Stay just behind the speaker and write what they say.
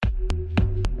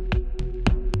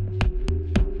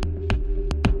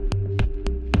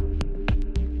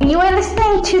You are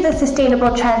listening to the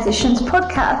Sustainable Transitions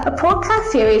podcast, a podcast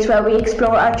series where we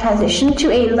explore our transition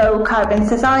to a low-carbon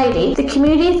society, the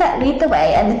communities that lead the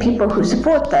way, and the people who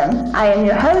support them. I am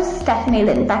your host, Stephanie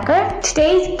Lynn-Becker.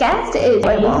 Today's guest is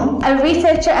Joy Wong, a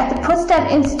researcher at the Potsdam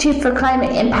Institute for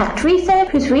Climate Impact Research,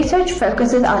 whose research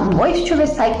focuses on moisture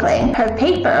recycling. Her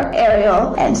paper,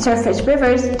 Aerial and Surface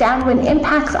Rivers, Downwind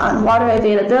Impacts on Water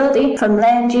Availability from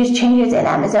Land Use Changes in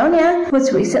Amazonia,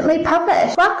 was recently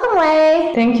published. Welcome,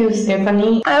 Wei. Thank you,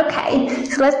 Stephanie. Okay,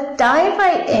 so let's dive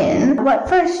right in. What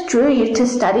first drew you to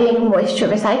studying moisture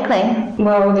recycling?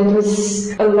 Well, it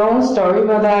was a long story,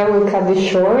 but I will cut it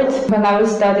short. When I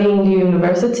was studying the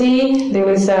university, there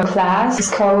was a class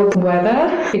called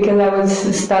Weather, because I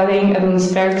was studying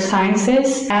atmospheric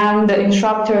sciences, and the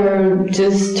instructor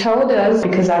just told us,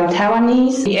 because I'm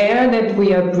Taiwanese, the air that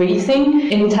we are breathing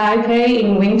in Taipei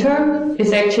in winter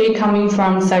is actually coming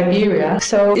from Siberia.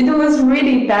 So it was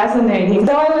really fascinating.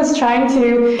 So I was trying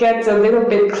to get a little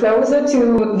bit closer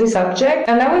to the subject,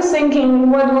 and I was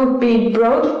thinking what would be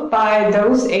brought by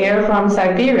those air from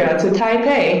Siberia to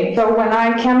Taipei. So when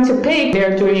I came to PIC,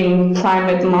 they're doing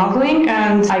climate modeling,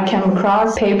 and I came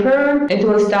across paper. It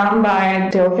was done by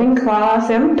Delphine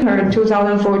Claassen, her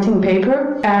 2014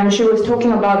 paper, and she was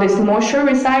talking about this moisture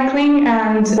recycling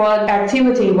and what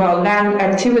activity, land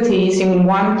activities in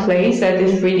one place that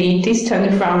is really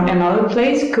distant from another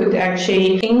place could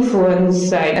actually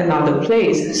influence another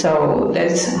place. So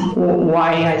that's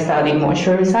why I study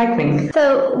moisture recycling.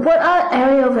 So what are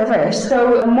aerial rivers?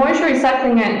 So moisture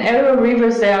recycling and aerial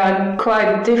rivers, they are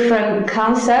quite different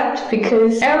concepts,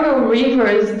 because aerial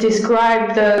rivers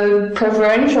describe the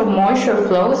preferential moisture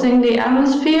flows in the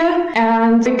atmosphere,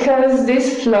 and because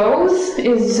this flows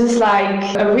is just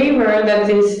like a river that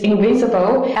is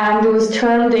invisible, and it was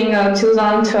turned in a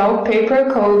 2012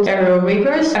 paper called Aerial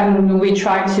Rivers, and we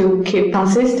try to keep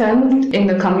consistent in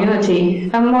the community.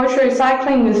 And moisture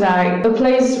recycling is like the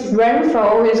place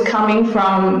rainfall is coming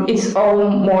from its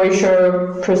own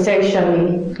moisture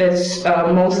procession. It's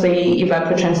mostly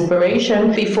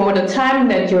evapotranspiration before the time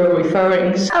that you're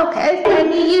referring. Okay,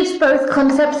 and you use both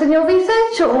concepts in your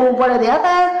research, or what are the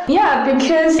other? Yeah,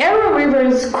 because aerial river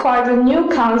is quite a new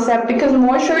concept, because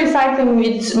moisture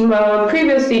recycling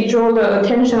previously drew the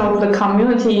attention of the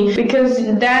community, because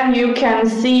then you can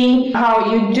see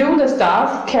how you do the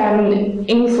stuff can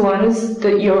influence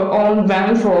your own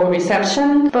rainfall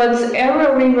reception. But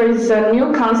aerial river is a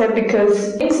new concept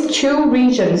because it's two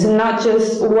regions, not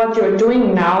just what you're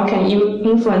doing now can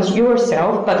influence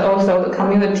yourself, but also the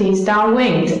communities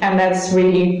downwind, and that's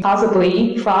really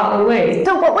possibly far away.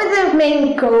 So what were the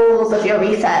main goals of your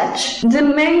research? The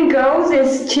main goals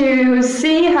is to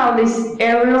see how these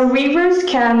aerial rivers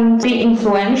can be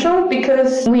influential,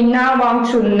 because we now want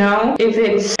to know if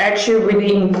it's actually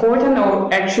really important,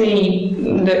 or actually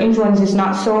the influence is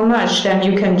not so much, then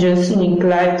you can just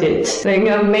neglect it.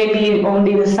 Maybe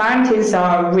only the scientists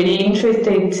are really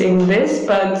interested in this,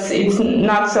 but it's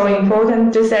not so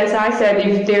important. Just as I said,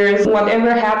 if there's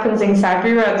whatever happens in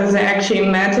Siberia doesn't actually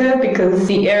matter, because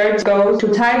the air goes to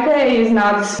Taipei is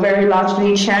not very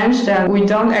largely changed, and we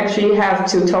don't actually have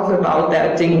to talk about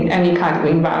that in any kind of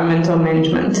environmental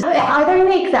management. Are there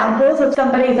any examples of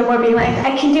somebody that were being like,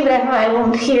 I can do whatever I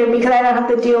want here because I don't have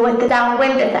to deal with the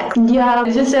downwind effect? Yeah,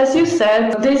 just as you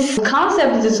said, this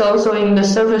concept is also in the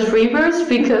surface rivers,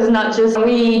 because not just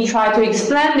we try to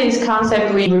explain this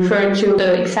concept, we refer to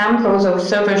the examples of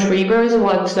surface rivers,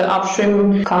 what the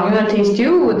upstream communities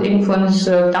do would influence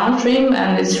downstream,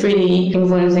 and it's really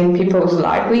influencing people's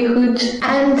livelihood.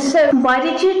 And so why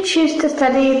did you choose to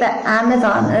study the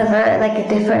Amazon over like a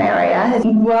different area?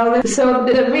 Well, so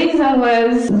the reason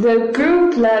was the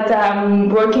group that I'm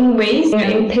working with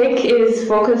in PIC is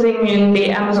focusing in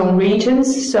the Amazon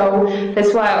regions, so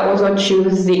that's why I also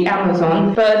choose the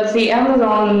Amazon. But the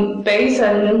Amazon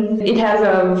basin, it has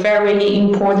a very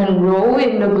important role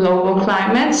in the global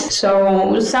climate,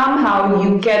 so somehow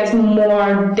you get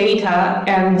more data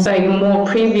and more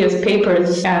previous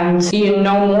papers, and you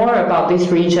know more about this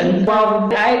region.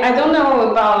 Well, I don't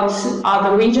know about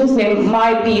other regions. There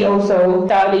might be also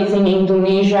studies in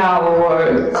Indonesia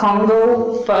or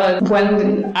Congo, but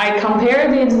when I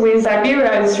compared it with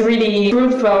Siberia, it's really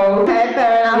fruitful.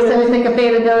 Fair enough. So it's like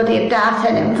availability of data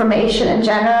and information in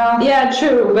general. Yeah,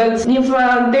 true. But if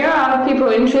there are people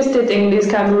interested in this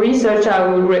kind of research, I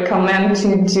would recommend to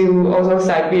do also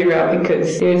Siberia,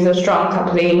 because there is a strong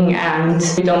coupling and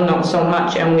we don't know so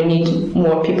much and we need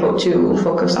more people to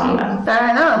focus on that. Fair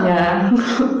enough. Yeah.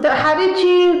 So how did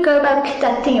you go about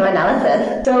conducting your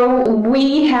analysis? So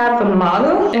we have a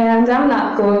model, and I'm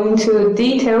not going into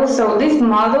details. So this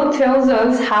model tells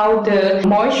us how the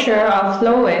moisture are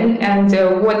flowing and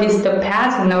what is the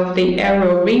pattern of the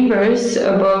aerial rivers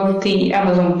above the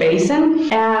Amazon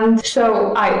basin. And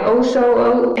so I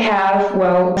also have,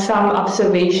 some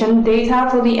observation data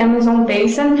for the Amazon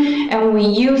basin, and we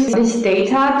use this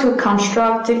data to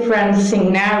construct different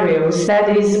scenarios. That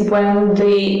is, when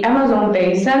the Amazon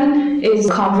basin is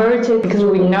converted, because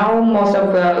we know most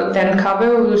of the land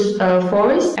cover was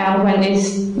forest, and when it's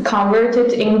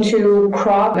converted into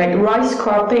crop, like rice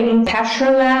cropping,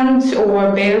 pasture lands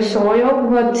or bare soil,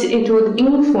 but it would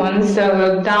influence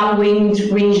the downwind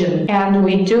region. And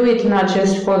we do it not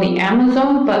just for the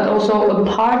Amazon, but also a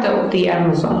part of the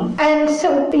Amazon. And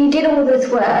so when you did all this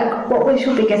work, what was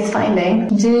your biggest finding?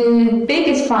 The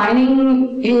biggest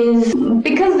finding is,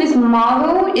 because this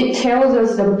model, it tells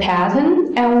us the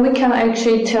pattern, and we can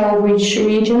actually tell which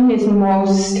region is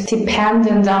most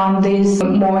dependent on this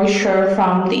moisture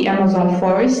from the Amazon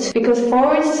forest, because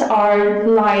forests are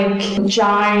like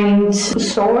giant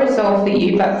source of the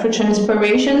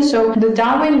evapotranspiration. So the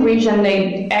downwind region,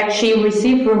 they actually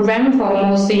receive rainfall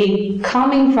mostly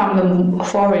coming from the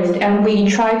forest, and we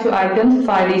try to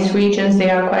identify these regions.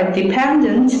 They are quite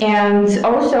dependent, and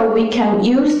also we can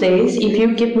use this. If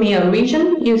you give me a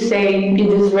region, you say you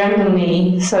just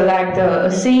randomly select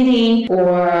a city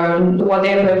or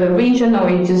whatever the region, or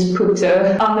you just put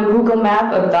on the Google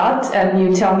map a dot and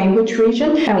you tell me which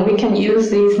region, and we can use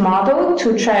this model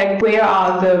to track where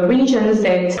are the regions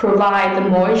that provide the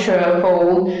moisture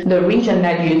for the region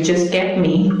that you just gave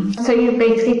me. So you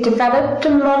basically developed a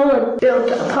model or built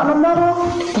upon a model?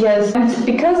 Yes, and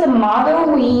because the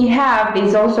model we have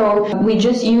is also, we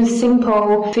just use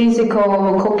simple physics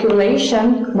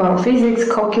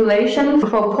calculation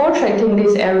for portraying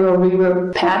this aerial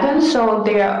river pattern. So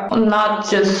they are not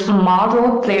just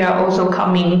modeled, they are also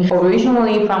coming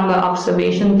originally from the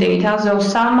observation data. So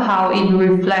somehow it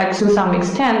reflects to some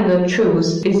extent the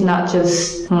truth. It's not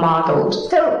just modeled.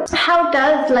 So how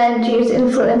does land use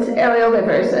influence aerial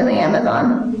rivers in the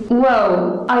Amazon?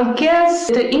 Well, I guess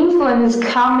the influence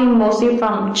coming mostly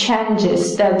from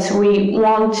changes that we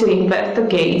want to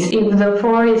investigate. If the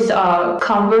forests are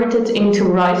converted into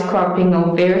rice cropping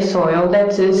or bare soil,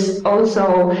 that is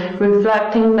also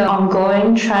reflecting the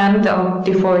ongoing trend of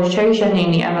deforestation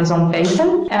in the Amazon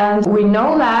basin. And we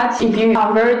know that if you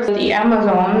convert the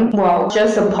Amazon,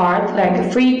 just a part, like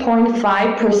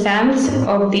 3.5%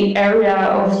 of the area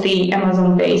of the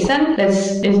Amazon basin, that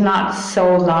is not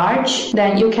so large,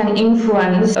 then you can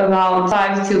influence about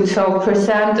 5 to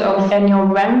 12% of annual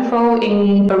rainfall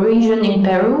in a region in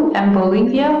Peru and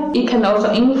Bolivia. It can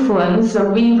also influence the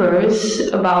rivers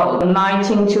about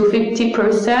 19 to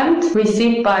 50%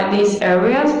 received by these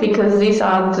areas, because these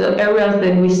are the areas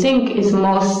that we think is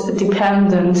most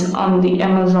dependent on the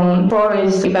Amazon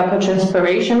forest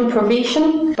evapotranspiration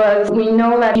provision. But we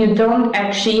know that you don't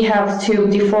actually have to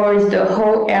deforest the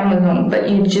whole Amazon, but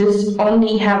you just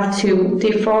only have to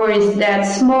deforest that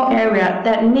small area.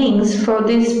 That means for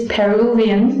these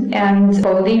Peruvian and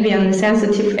Bolivian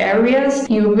sensitive areas,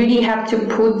 you really have to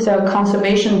put a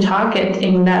conservation target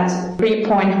in that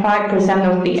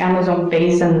 3.5% of the Amazon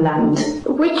basin land.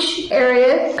 Which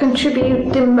areas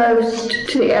contribute the most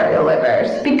to the aerial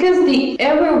rivers? Because the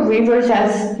aerial rivers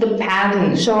has the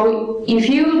pattern. So if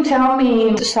you tell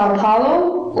me Sao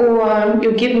Paulo or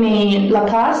you give me La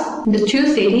Paz, the two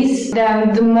cities,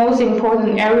 then the most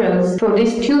important areas for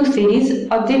these two cities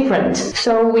are different.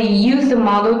 So we use the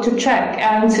model to track,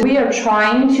 and we are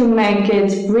trying to make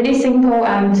it really simple.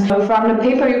 And from the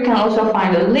paper you can also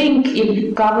find a link.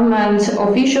 If government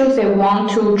officials, they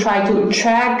want to try to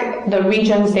track the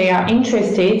regions they are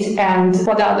interested and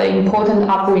what are the important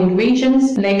upwind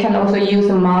regions, they can also use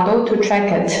a model to track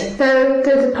it. So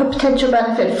there's a potential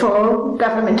benefit for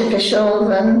government officials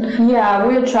and... Yeah,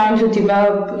 we're trying to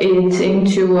develop it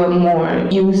into a more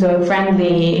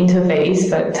user-friendly interface,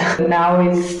 but now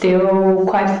it's still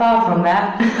quite far from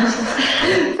that.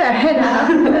 Fair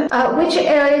enough. Which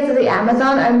areas of the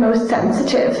Amazon are most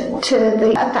sensitive to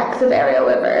the effects of aerial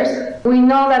rivers? We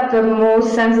know that the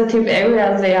most sensitive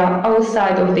areas, they are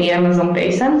outside of the Amazon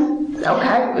basin.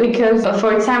 Okay. Because,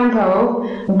 for example,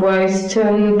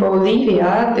 Western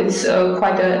Bolivia, it's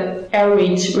quite an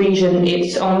arid region.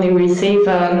 It's only receive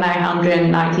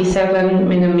 997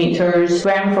 millimeters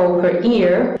rainfall per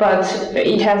year, but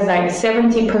it has like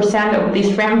 70% of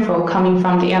this rainfall coming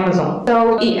from the Amazon.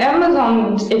 So the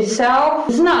Amazon itself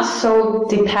is not so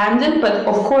dependent, but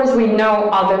of course we know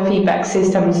other feedback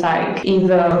systems, like if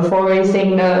the forest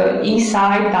in the east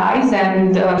side dies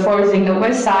and the forest in the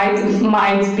west side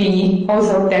might be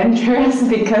also dangerous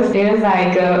because there's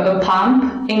like a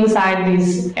pump inside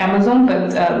this Amazon,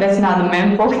 but that's not the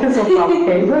main focus of our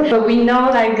paper. But we know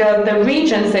like the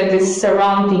regions that is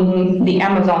surrounding the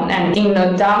Amazon and in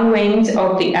the downwind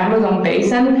of the Amazon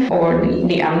basin or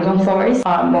the Amazon forest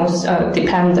are most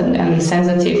dependent and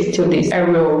sensitive to this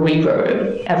aerial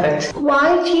river effect.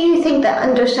 Why do you think that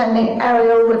understanding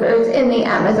aerial rivers in the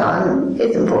Amazon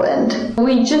is important?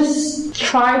 We just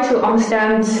try to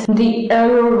understand the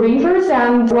aerial rivers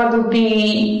and what would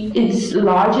be its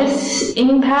largest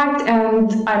impact.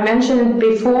 And I mentioned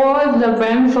before, the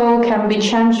rainfall can be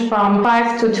changed from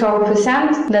 5 to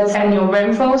 12%. That's annual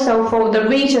rainfall. So for the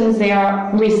regions they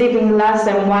are receiving less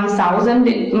than 1,000,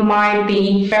 it might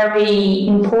be very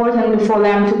important for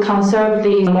them to conserve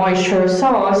the moisture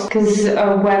source, because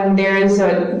when there is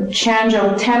a change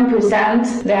of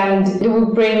 10%, then it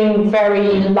will bring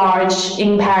very large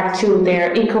impact to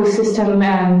their ecosystem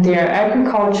and their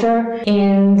agriculture.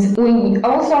 And we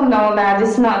also know that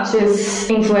it's not just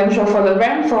influential for the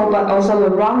rainfall, but also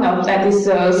the runoff, that is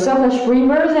the surface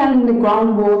rivers and the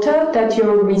groundwater that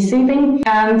you're receiving.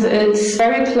 And it's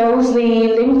very closely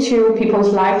linked to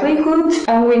people's livelihood.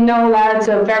 And we know that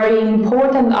very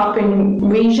important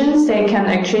upland regions, they can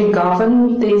actually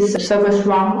govern this surface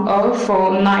runoff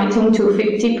for 19 to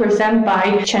 50%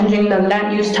 by changing the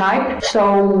land use type.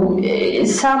 So it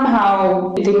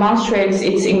somehow demonstrates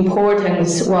its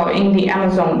importance, well, in the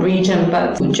Amazon region.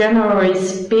 But generally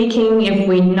speaking, if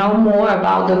we know more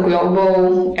about the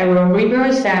global aerial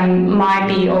rivers, then might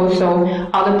be also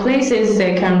other places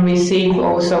that can receive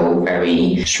also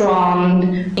very strong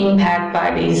impact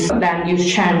by this land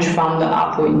use change from the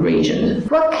upwind region.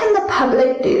 What can the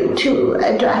public do to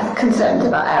address concerns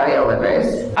about aerial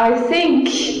rivers? I think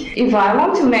if I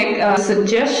want to make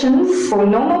suggestions for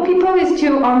normal people is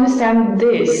to understand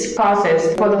this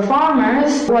process. For the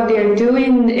farmers, what they're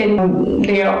doing in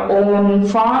their own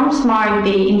farms might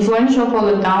be influential for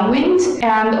the downwind,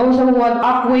 and also what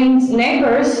upwind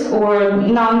neighbors or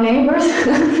non-neighbors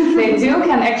they do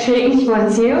can actually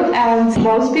influence you. And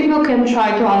most people can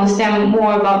try to understand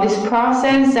more about this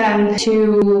process and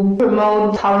to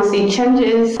promote policy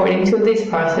changes according to this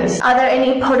process. Are there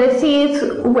any policies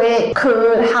which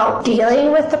could help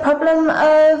dealing with the problem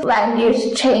of land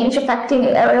use change affecting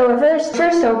aerial rivers?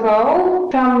 First of all,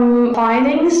 from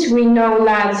findings, we know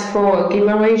that for a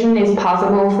given region it's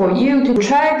possible for you to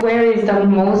track where is the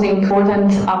most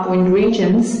important upwind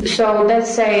regions. So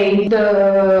let's say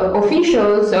the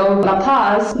officials of La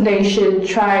Paz, they should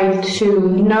try to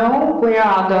know where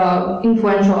are the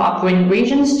influential upwind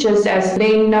regions, just as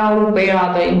they know where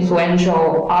are the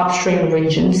influential upstream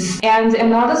regions. And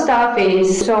another stuff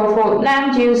is, so for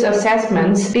land use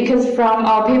assessments, because from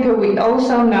our paper we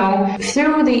also know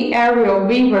through the aerial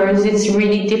rivers it's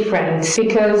really different,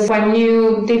 because when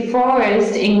you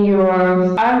deforest in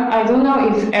your, I don't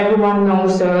know if everyone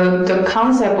knows the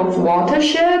concept of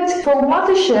watershed. For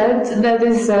watershed, that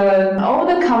is all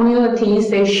the communities,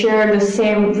 they share the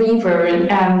same river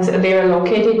and they're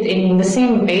located in the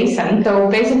same basin. So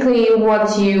basically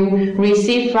what you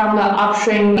receive from the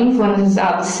upstream influences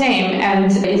are the same,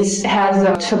 and it has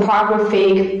a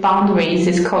topographic boundaries.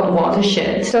 It's called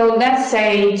watershed. So let's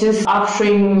say just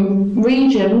upstream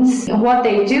regions, what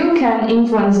they do can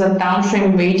influence the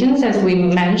downstream regions as we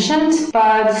mentioned,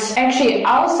 but actually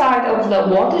outside of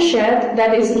the watershed,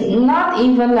 that is not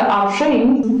even the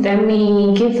upstream. Let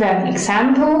me give an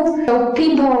example. So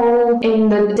people in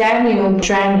the Danube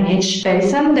drainage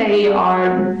basin, they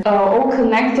are all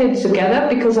connected together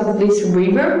because of this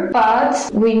river, but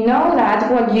we know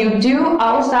that what you do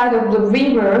outside of the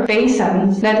river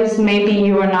basin, that is maybe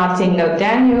you are not in the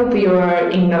Danube, you are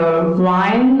in the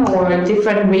Rhine or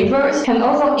different rivers, can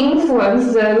also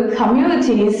influence the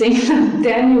communities in the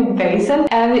Danube basin,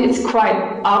 and it's quite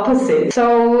opposite.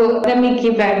 So let me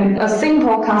give a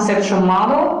simple conceptual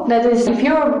model. That is, if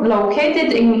you're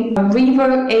located in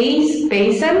river A's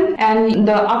basin and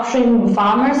the upstream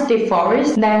farmers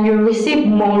deforest, then you receive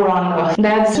more runoff.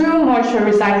 That's through moisture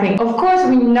recycling. Of course,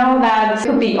 we know that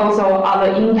could be also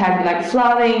other impact like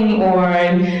flooding or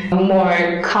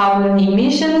more carbon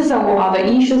emissions or other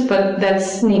issues, but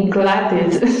that's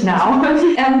neglected now.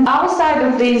 And outside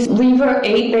of this River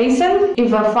A basin,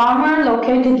 if a farmer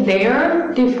located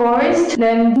there deforest,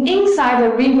 then inside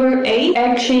the River A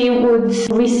actually would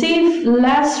receive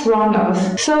less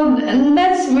runoff. So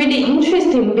that's really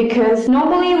interesting, because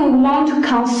normally we want to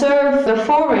conserve the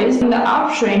forest in the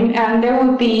upstream, and there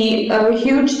would be a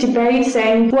huge debate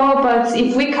saying, well, but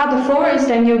if we cut the forest,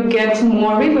 then you get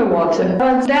more river water.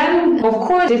 But then, of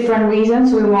course, different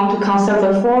reasons we want to conserve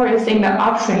the forest in the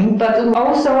upstream, but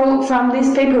also from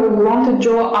this paper we want to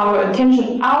draw our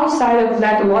attention outside of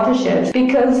that watershed,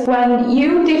 because when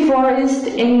you deforest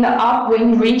in the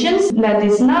upwind regions that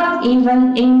is not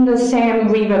even in the same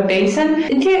river basin,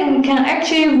 it can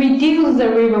actually reduce the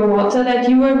river water that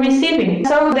you were receiving.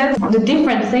 So that's the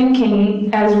different thinking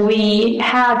as we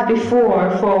had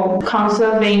before for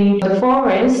conserving the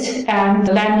forest and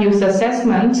land use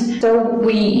assessment. So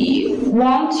we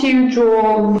want to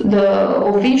draw the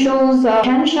officials'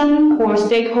 attention or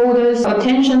stakeholders'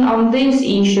 attention on this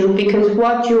issue, because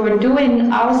what you are doing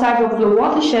outside of the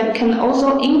watershed can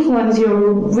also influence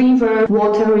your river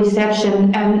water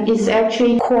reception, and it's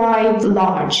actually quite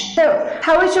large. So,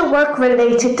 how is your work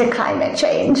related to climate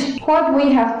change? What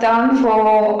we have done for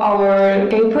our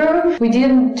paper, we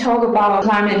didn't talk about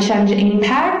climate change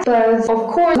impact, but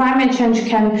of course climate change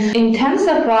can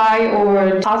intensify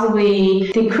or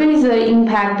possibly decrease the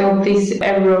impact of this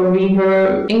aerial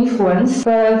river influence.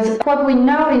 But what we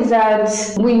know is that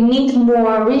we need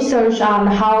more research on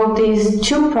how these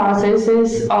two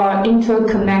processes are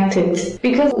interconnected,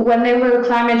 because whenever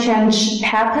climate change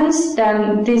happens,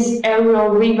 then this aerial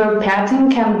river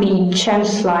pattern can be changed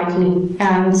slightly,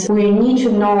 and we need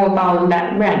to know about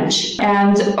that range.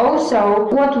 And also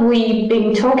what we've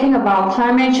been talking about,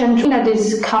 climate change that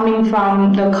is coming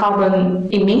from the carbon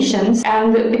emissions,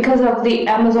 and because of the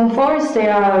Amazon forest, they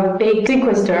are a big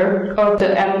sequester of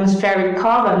the atmospheric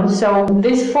carbon. So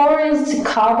this forest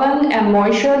carbon and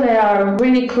moisture, they are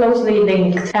really closely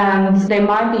linked, and there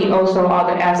might be also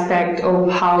other aspects of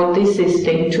how this is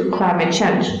linked to climate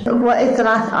change. What is the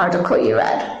last article you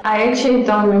read? I actually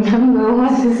don't remember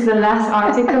what is the last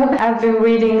article. I've been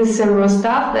reading several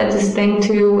stuff that is linked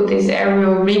to these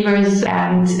aerial rivers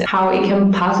and how it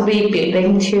can possibly be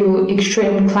linked to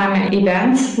extreme climate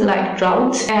events like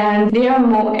drought. And there are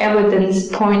more evidence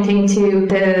pointing to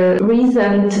the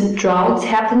recent droughts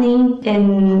happening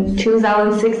in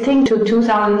 2016 to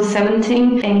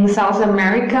 2017 in South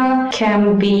America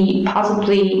can be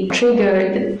possibly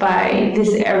triggered by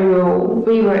this aerial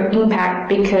river impact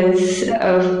because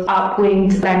of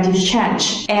upwind land use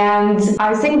change. And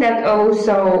I think that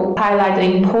also highlights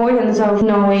the importance of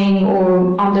knowing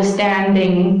or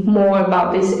understanding more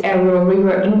about this aerial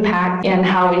river impact and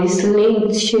how it is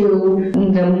linked to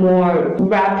the more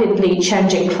rapidly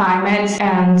changing climate,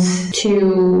 and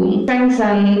to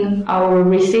strengthen our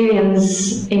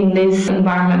resilience in this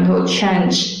environmental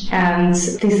change and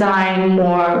design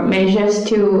more measures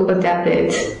to adapt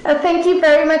it. Thank you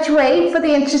very much, Wei, for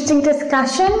the interesting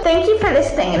discussion. Thank you for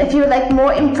listening, and if you would like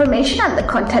more information on the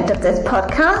content of this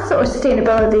podcast or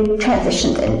sustainability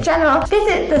transitions in general,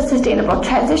 visit the Sustainable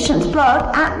Transitions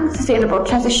blog at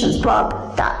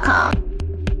sustainabletransitionsblog.com.